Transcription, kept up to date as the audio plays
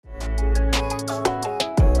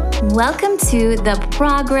Welcome to the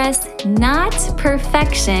Progress, Not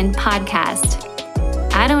Perfection podcast.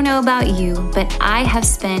 I don't know about you, but I have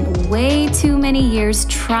spent way too many years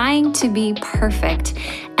trying to be perfect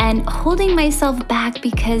and holding myself back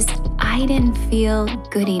because I didn't feel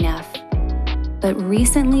good enough. But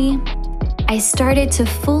recently, I started to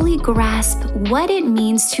fully grasp what it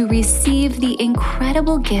means to receive the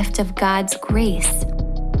incredible gift of God's grace.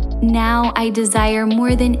 Now I desire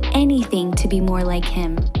more than anything to be more like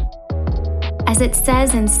Him. As it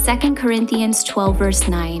says in 2 Corinthians 12, verse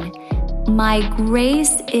 9, "My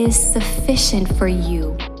grace is sufficient for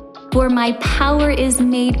you, for my power is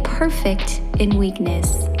made perfect in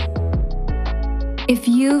weakness." If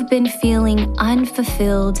you've been feeling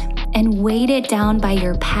unfulfilled and weighted down by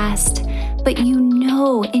your past, but you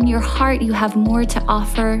know in your heart you have more to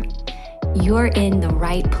offer, you're in the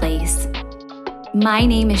right place. My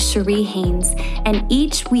name is Cherie Haynes, and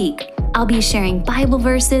each week I'll be sharing Bible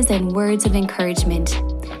verses and words of encouragement.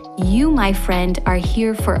 You, my friend, are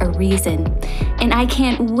here for a reason, and I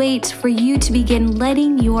can't wait for you to begin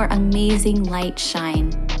letting your amazing light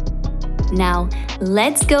shine. Now,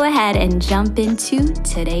 let's go ahead and jump into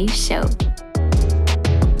today's show.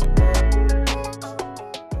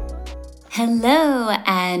 Hello,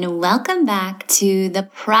 and welcome back to the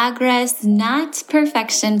Progress, Not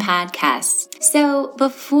Perfection podcast. So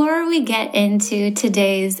before we get into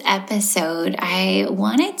today's episode, I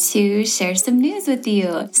wanted to share some news with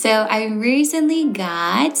you. So I recently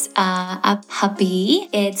got a puppy.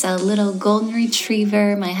 It's a little golden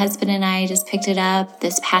retriever. My husband and I just picked it up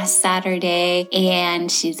this past Saturday,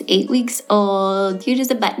 and she's 8 weeks old, cute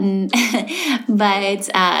as a button. But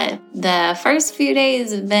the first few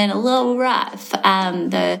days have been a little rough.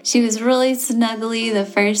 She was really snuggly the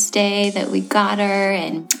first day that we got her,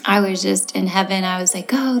 and I was just in heaven. I was like,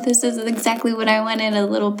 oh, this is exactly what I wanted, a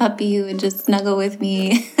little puppy who would just snuggle with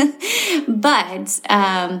me. But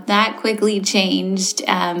that quickly changed.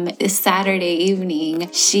 Saturday evening,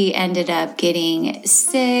 she ended up getting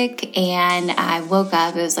sick, and I woke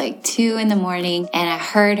up. It was like 2 a.m, and I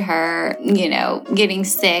heard her, getting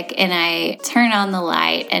sick, and I turned on the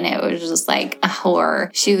light, and it was just like a horror.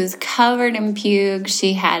 She was covered in puke.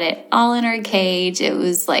 She had it all in her cage. It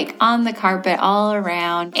was like on the carpet all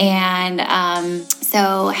around, and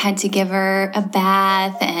so had to give her a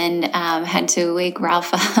bath, and had to wake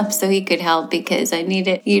Ralph up so he could help because I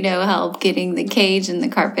needed, help getting the cage and the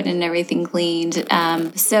carpet and everything cleaned.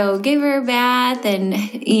 So gave her a bath and,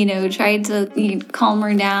 tried to calm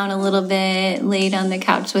her down a little bit, laid on the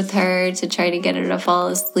couch with her to try to get her to fall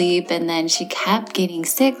asleep. And then she kept getting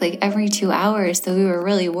sick like every 2 hours. So we were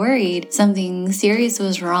really worried something serious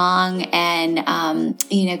was wrong, and,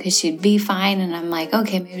 because she'd be fine. And I'm like,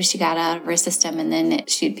 okay, maybe she got out of her system, and then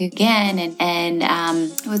she'd puke again. And I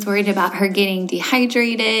was worried about her getting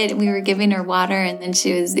dehydrated. We were giving her water, and then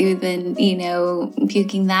she was even,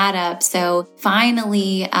 puking that up. So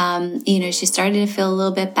finally, she started to feel a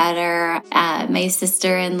little bit better. My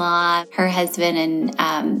sister-in-law, her husband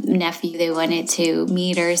and nephew, they wanted to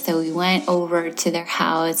meet her. So we went over to their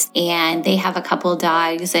house, and they have a couple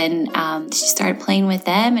dogs, and she started playing with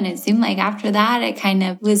them. And it seemed like after that, it kind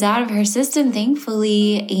of was out of her system,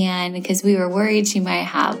 thankfully. And because we were worried she might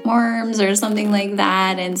have worms or something like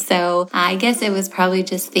that. And so I guess it was probably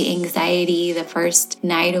just the anxiety the first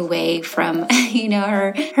night away from,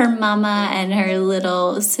 her mama and her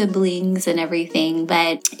little siblings and everything.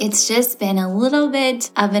 But it's just been a little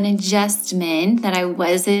bit of an adjustment that I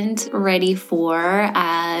wasn't ready for.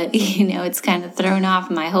 It's kind of thrown off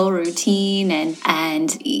my whole routine,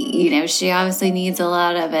 and she obviously needs a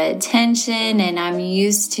lot of attention, and I'm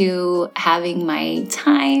used to having my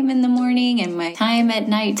time in the morning and my time at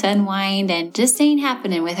night to unwind, and just ain't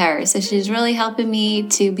happening with her. So she's really helping me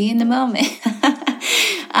to be in the moment.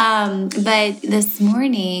 But this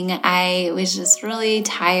morning I was just really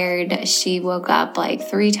tired. She woke up like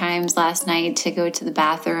 3 times last night to go to the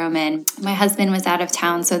bathroom, and my husband was out of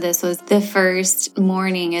town. So this was the first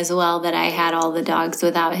morning as well that I had all the dogs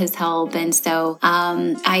without his help. And so,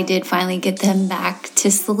 I did finally get them back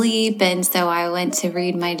to sleep. And so I went to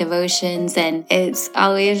read my devotions, and it's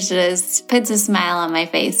always just puts a smile on my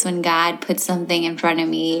face when God puts something in front of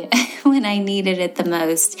me when I needed it the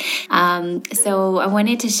most. So I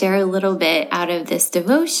wanted to share a little bit out of this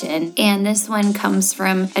devotion. And this one comes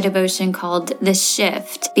from a devotion called The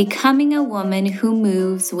Shift, Becoming a Woman Who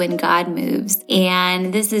Moves When God Moves.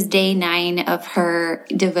 And this is day 9 of her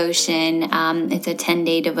devotion. It's a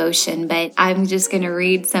 10-day devotion, but I'm just going to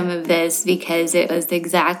read some of this because it was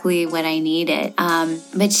exactly what I needed.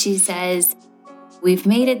 But she says, We've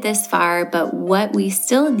made it this far, but what we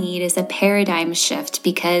still need is a paradigm shift,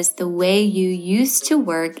 because the way you used to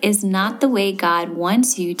work is not the way God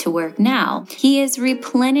wants you to work now. He is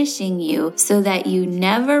replenishing you so that you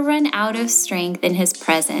never run out of strength in His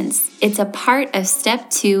presence. It's a part of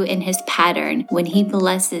step 2 in His pattern when He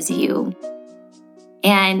blesses you.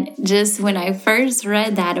 And just when I first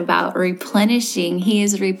read that about replenishing, He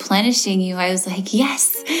is replenishing you, I was like,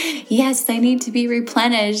 yes, I need to be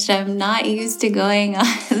replenished. I'm not used to going on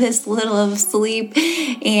this little of sleep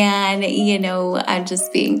and, I'm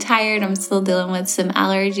just being tired. I'm still dealing with some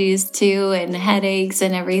allergies too and headaches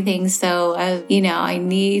and everything. So, I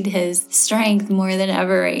need His strength more than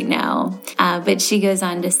ever right now. But she goes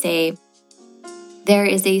on to say, there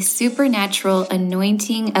is a supernatural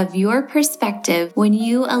anointing of your perspective when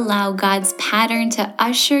you allow God's pattern to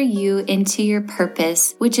usher you into your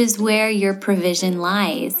purpose, which is where your provision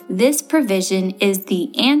lies. This provision is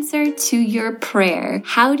the answer to your prayer.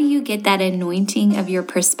 How do you get that anointing of your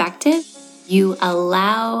perspective? You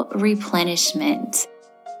allow replenishment.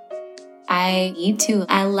 I need to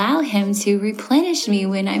allow Him to replenish me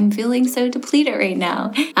when I'm feeling so depleted right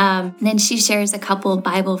now. Then she shares a couple of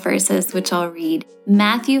Bible verses, which I'll read.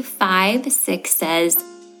 Matthew 5:6 says,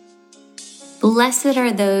 "Blessed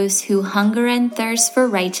are those who hunger and thirst for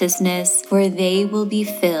righteousness, for they will be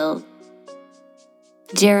filled."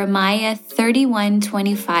 Jeremiah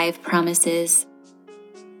 31:25 promises,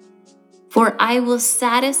 "For I will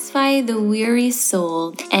satisfy the weary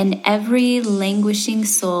soul, and every languishing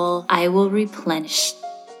soul I will replenish."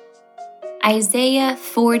 Isaiah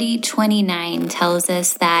 40:29 tells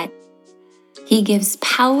us that He gives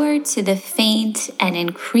power to the faint and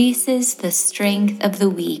increases the strength of the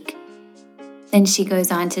weak. Then she goes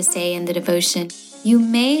on to say in the devotion, you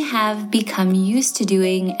may have become used to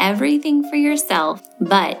doing everything for yourself,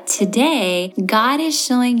 but today God is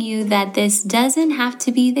showing you that this doesn't have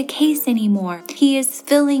to be the case anymore. He is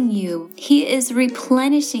filling you, He is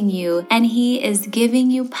replenishing you, and He is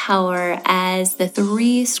giving you power as the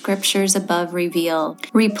 3 scriptures above reveal.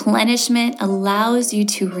 Replenishment allows you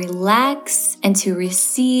to relax and to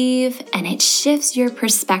receive, and it shifts your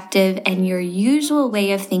perspective and your usual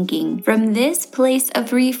way of thinking. From this place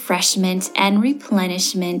of refreshment and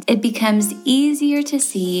replenishment, it becomes easier to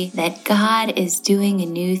see that God is doing a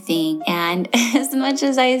new thing. And as much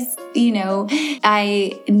as I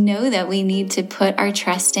know that we need to put our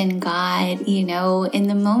trust in God, in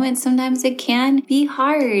the moment, sometimes it can be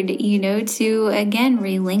hard, to again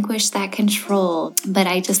relinquish that control. But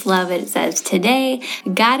I just love it. It says, today,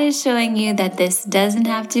 God is showing you that this doesn't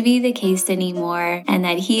have to be the case anymore, and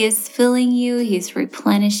that He is filling you, He's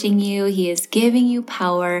replenishing you, He is giving you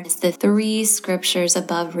power, as the 3 scriptures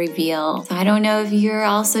above reveal. So I don't know if you're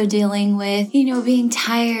also dealing with, being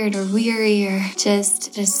tired or weary or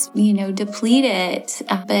just depleted.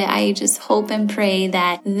 But I just hope and pray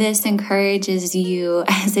that this encourages you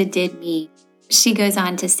as it did me. She goes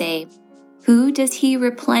on to say, who does He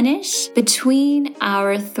replenish? Between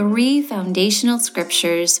our 3 foundational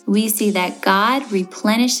scriptures, we see that God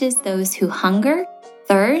replenishes those who hunger,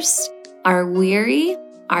 thirst, are weary,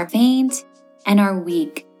 are faint, and are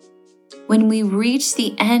weak. When we reach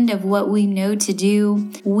the end of what we know to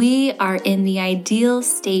do, we are in the ideal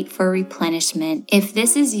state for replenishment. If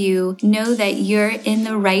this is you, know that you're in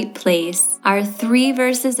the right place. Our 3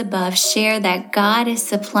 verses above share that God is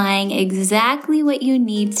supplying exactly what you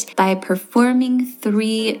need by performing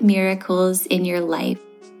 3 miracles in your life.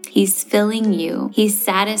 He's filling you, He's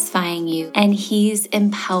satisfying you, and He's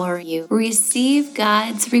empowering you. Receive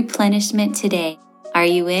God's replenishment today. Are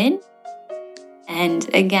you in?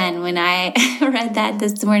 And again, when I read that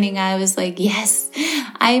this morning, I was like, yes,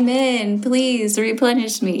 I'm in. Please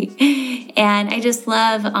replenish me. And I just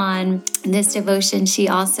love on this devotion, she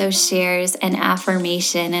also shares an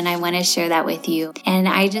affirmation, and I want to share that with you. And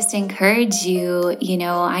I just encourage you,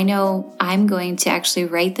 I know I'm going to actually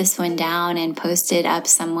write this one down and post it up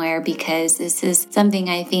somewhere, because this is something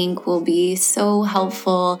I think will be so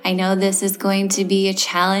helpful. I know this is going to be a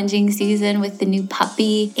challenging season with the new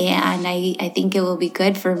puppy, and I think it will be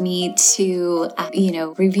good for me to,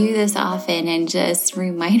 review this often and just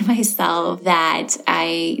remind myself that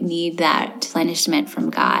I need that replenishment from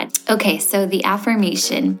God. Okay, so the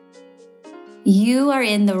affirmation. You are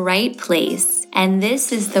in the right place, and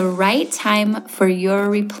this is the right time for your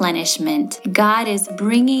replenishment. God is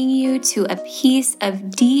bringing you to a place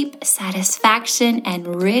of deep satisfaction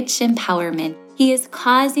and rich empowerment. He is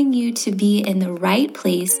causing you to be in the right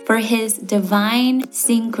place for His divine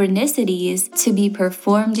synchronicities to be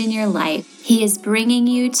performed in your life. He is bringing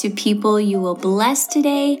you to people you will bless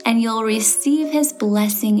today, and you'll receive His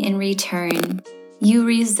blessing in return. You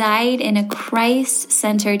reside in a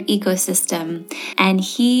Christ-centered ecosystem, and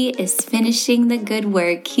He is finishing the good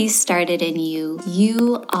work He started in you.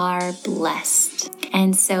 You are blessed.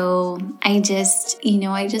 And so I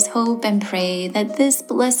just hope and pray that this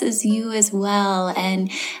blesses you as well. And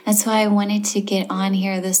that's why I wanted to get on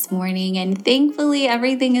here this morning. And thankfully,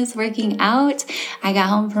 everything is working out. I got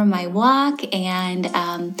home from my walk and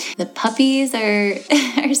the puppies are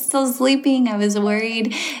still sleeping. I was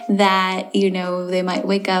worried that, they might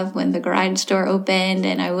wake up when the garage door opened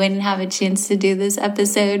and I wouldn't have a chance to do this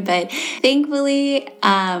episode. But thankfully,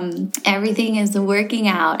 everything is working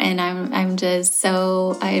out, and I'm just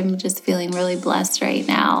feeling really blessed right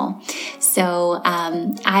now. So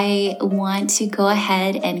I want to go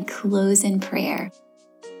ahead and close in prayer.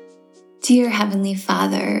 Dear Heavenly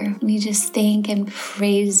Father, we just thank and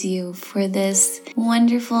praise you for this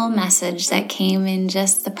wonderful message that came in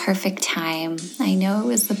just the perfect time. I know it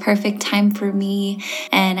was the perfect time for me,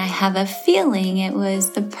 and I have a feeling it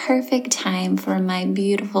was the perfect time for my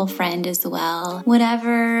beautiful friend as well.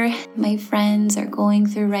 Whatever my friends are going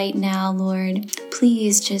through right now, Lord,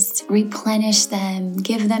 please just replenish them,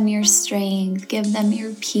 give them your strength, give them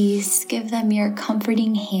your peace, give them your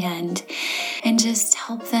comforting hand, and just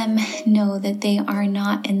help them know that they are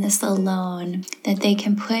not in this alone, that they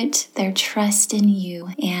can put their trust in you.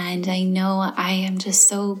 And I know I am just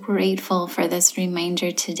so grateful for this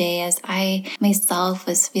reminder today, as I myself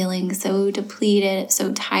was feeling so depleted,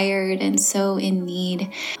 so tired, and so in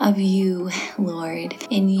need of you, Lord.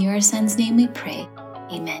 In your Son's name we pray.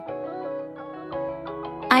 Amen.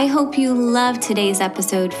 I hope you loved today's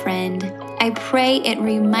episode, friend. I pray it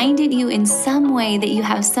reminded you in some way that you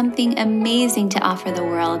have something amazing to offer the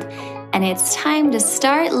world, and it's time to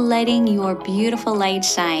start letting your beautiful light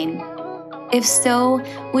shine. If so,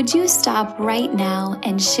 would you stop right now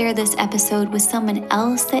and share this episode with someone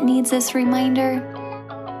else that needs this reminder?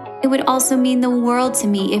 It would also mean the world to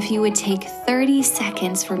me if you would take 30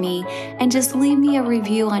 seconds for me and just leave me a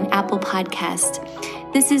review on Apple Podcast.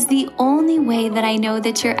 This is the only way that I know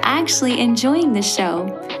that you're actually enjoying the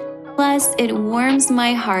show. Plus, it warms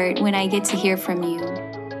my heart when I get to hear from you.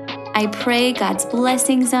 I pray God's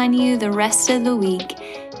blessings on you the rest of the week,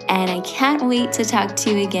 and I can't wait to talk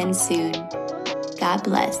to you again soon. God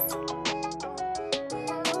bless.